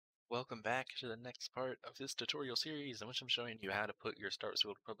Welcome back to the next part of this tutorial series in which I'm showing you how to put your Star Wars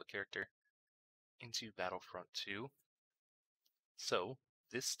Republic character into Battlefront 2. So,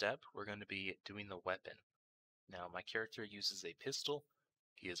 this step we're going to be doing the weapon. Now, my character uses a pistol.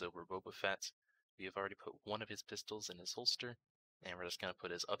 He is over Boba Fett. We have already put one of his pistols in his holster, and we're just going to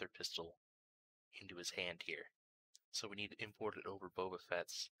put his other pistol into his hand here. So we need to import it over Boba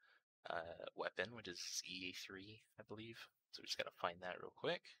Fett's weapon, which is EA3, I believe. So we just got to find that real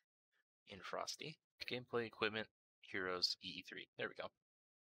quick in Frosty. Gameplay equipment, heroes, EE3. There we go.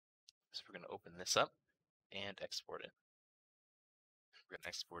 So we're going to open this up and export it. We're going to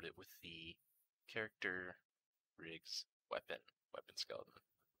export it with the character, rigs, weapon skeleton.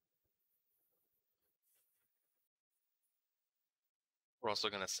 We're also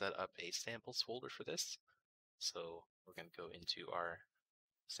going to set up a samples folder for this. So we're going to go into our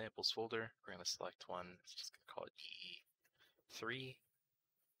samples folder. We're going to select one. It's just going to call it EE3.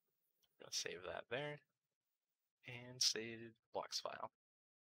 We're going to save that there and save blocks file.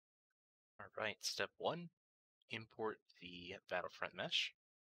 All right, step one, import the Battlefront mesh.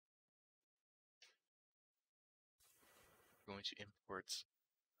 We're going to import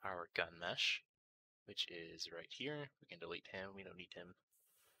our gun mesh, which is right here. We can delete him, we don't need him.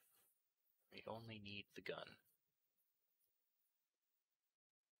 We only need the gun.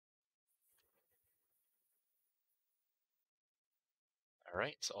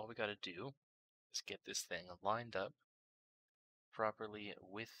 Alright, so all we gotta do is get this thing lined up properly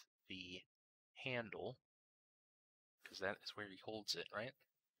with the handle, because that is where he holds it, right?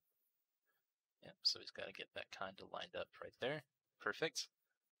 Yep, so he's gotta get that kind of lined up right there. Perfect.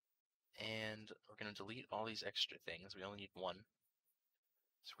 And we're gonna delete all these extra things. We only need one.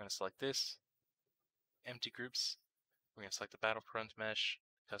 So we're gonna select this, empty groups. We're gonna select the Battlefront mesh,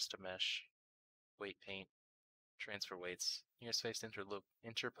 custom mesh, weight paint, transfer weights, nearest face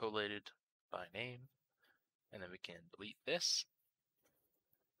interpolated by name, and then we can delete this.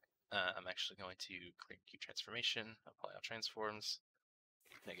 I'm actually going to clear key transformation, apply all transforms,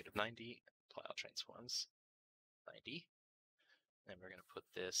 -90, apply all transforms, 90. And we're going to put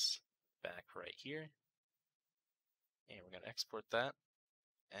this back right here, and we're going to export that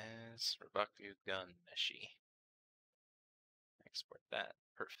as Rabaku Gun Meshi. Export that,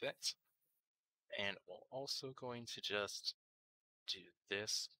 perfect. And we're also going to just do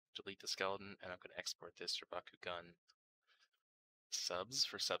this, delete the skeleton, and I'm going to export this Rabaku Gun subs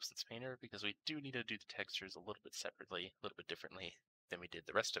for Substance Painter, because we do need to do the textures a little bit separately, a little bit differently than we did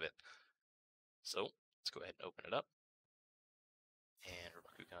the rest of it. So let's go ahead and open it up. And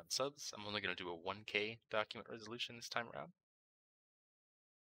Rabaku Gun subs, I'm only going to do a 1K document resolution this time around.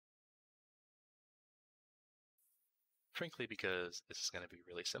 Frankly, because this is going to be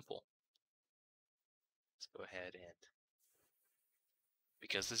really simple. Let's go ahead and,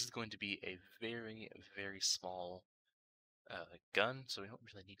 because this is going to be a very, very small gun, so we don't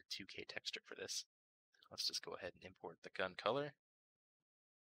really need a 2K texture for this. Let's just go ahead and import the gun color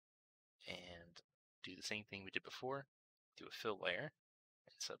and do the same thing we did before. Do a fill layer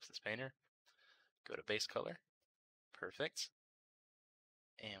in Substance Painter. Go to base color. Perfect.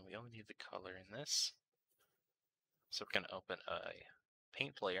 And we only need the color in this. So we're going to open a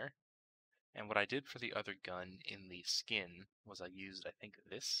paint layer. And what I did for the other gun in the skin was I used, I think,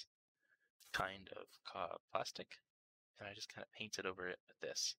 this kind of plastic, and I just kind of painted over it with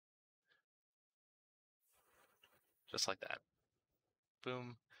this. Just like that.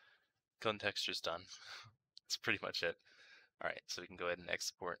 Boom. Gun texture's done. That's pretty much it. Alright, so we can go ahead and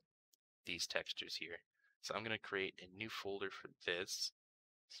export these textures here. So I'm going to create a new folder for this,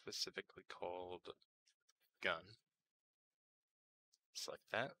 specifically called gun. Select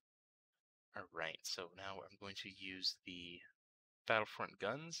that. Alright, so now I'm going to use the Battlefront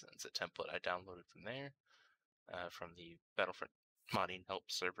guns. It's a template I downloaded from there, from the Battlefront modding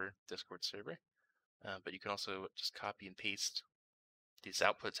help server, Discord server. But you can also just copy and paste this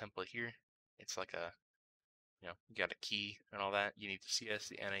output template here. It's like a, you got a key and all that. You need the CS,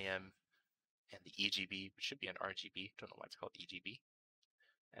 the NAM, and the EGB, which should be an RGB. Don't know why it's called EGB.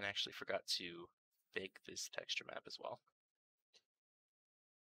 And I actually forgot to bake this texture map as well.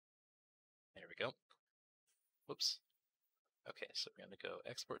 There we go. Whoops. Okay, so we're going to go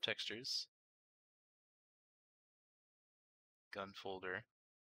export textures, gun folder,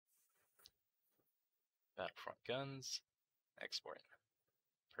 Battlefront guns, export.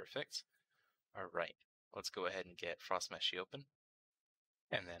 Perfect. Alright, let's go ahead and get FrostMeshi open.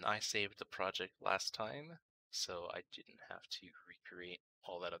 And then I saved the project last time, so I didn't have to recreate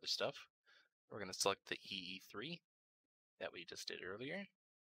all that other stuff. We're going to select the EE3 that we just did earlier.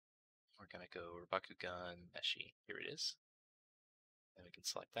 We're going to go Rabaku Gun Meshi. Here it is. And we can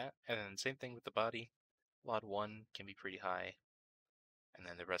select that. And then same thing with the body. LOD 1 can be pretty high. And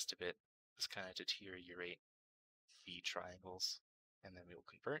then the rest of it is kind of deteriorate the triangles. And then we will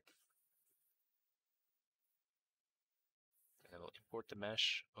convert. And it'll import the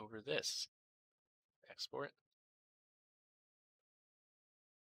mesh over this. Export.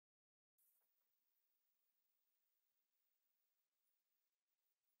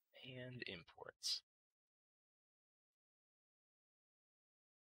 And imports.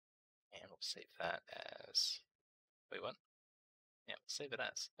 And we'll save that as, wait, what? Yeah, we'll save it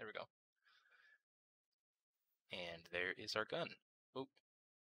as, there we go. And there is our gun. Oh,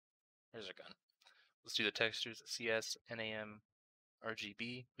 there's our gun. Let's do the textures, CS, NAM,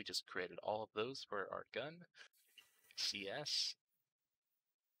 RGB. We just created all of those for our gun. CS,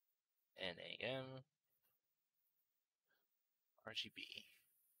 NAM, RGB.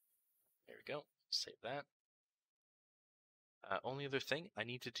 There we go, save that. Only other thing, I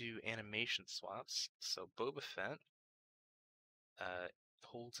need to do animation swaps. So Boba Fett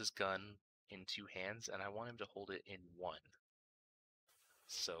holds his gun in two hands, and I want him to hold it in one.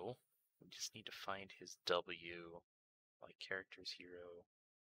 So we just need to find his W, like characters, hero,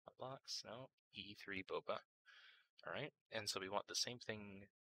 unlocks, no, E3 Boba. Alright, and so we want the same thing,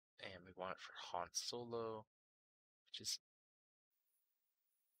 and we want it for Han Solo, which is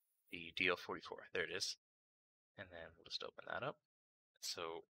the DL44. There it is. And then we'll just open that up.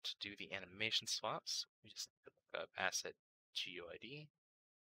 So to do the animation swaps, we just look up asset GUID,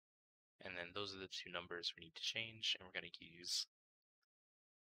 and then those are the two numbers we need to change, and we're going to use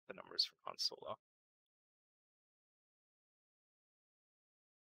the numbers for Han Solo.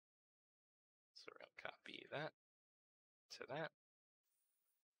 So we're going to copy that to that,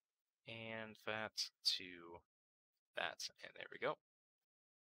 and that to that, and there we go.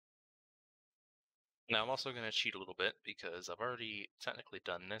 Now I'm also going to cheat a little bit because I've already technically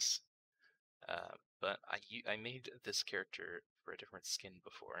done this, but I made this character for a different skin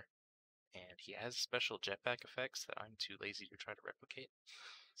before, and he has special jetpack effects that I'm too lazy to try to replicate.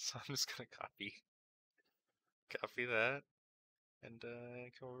 So I'm just going to copy that, and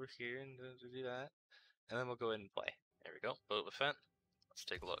come over here and do that, and then we'll go ahead and play. There we go, Boba Fett. Let's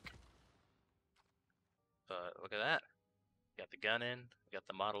take a look. Look at that. We got the gun in, we got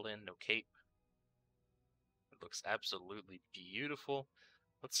the model in, no cape. It looks absolutely beautiful.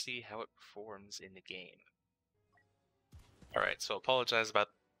 Let's see how it performs in the game. Alright, so apologize about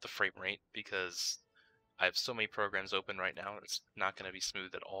the frame rate because I have so many programs open right now, it's not going to be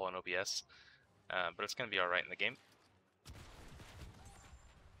smooth at all in OBS, but it's going to be alright in the game.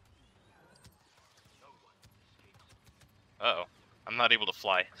 Uh-oh, I'm not able to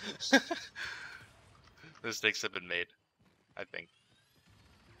fly. Mistakes have been made, I think.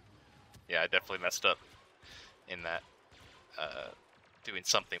 Yeah, I definitely messed up in that, doing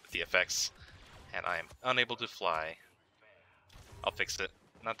something with the effects, and I am unable to fly. I'll fix it,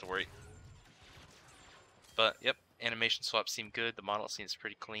 not to worry. But, yep, animation swaps seem good, the model seems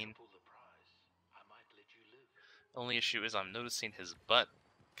pretty clean. Only issue is I'm noticing his butt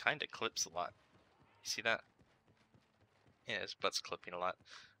kinda clips a lot. You see that? Yeah, his butt's clipping a lot.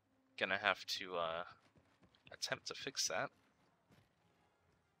 Gonna have to, attempt to fix that.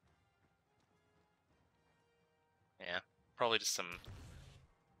 Yeah, probably just some...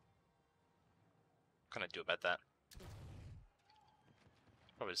 What can I do about that?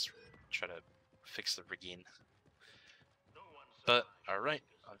 Probably just try to fix the rigging. But, alright,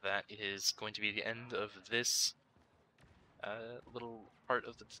 that is going to be the end of this little part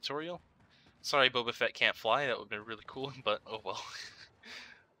of the tutorial. Sorry Boba Fett can't fly, that would have been really cool, but oh well.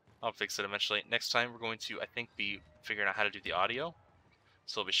 I'll fix it eventually. Next time we're going to, I think, be figuring out how to do the audio.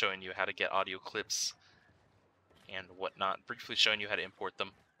 So I'll be showing you how to get audio clips and whatnot, briefly showing you how to import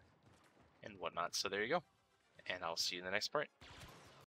them and whatnot. So there you go, and I'll see you in the next part.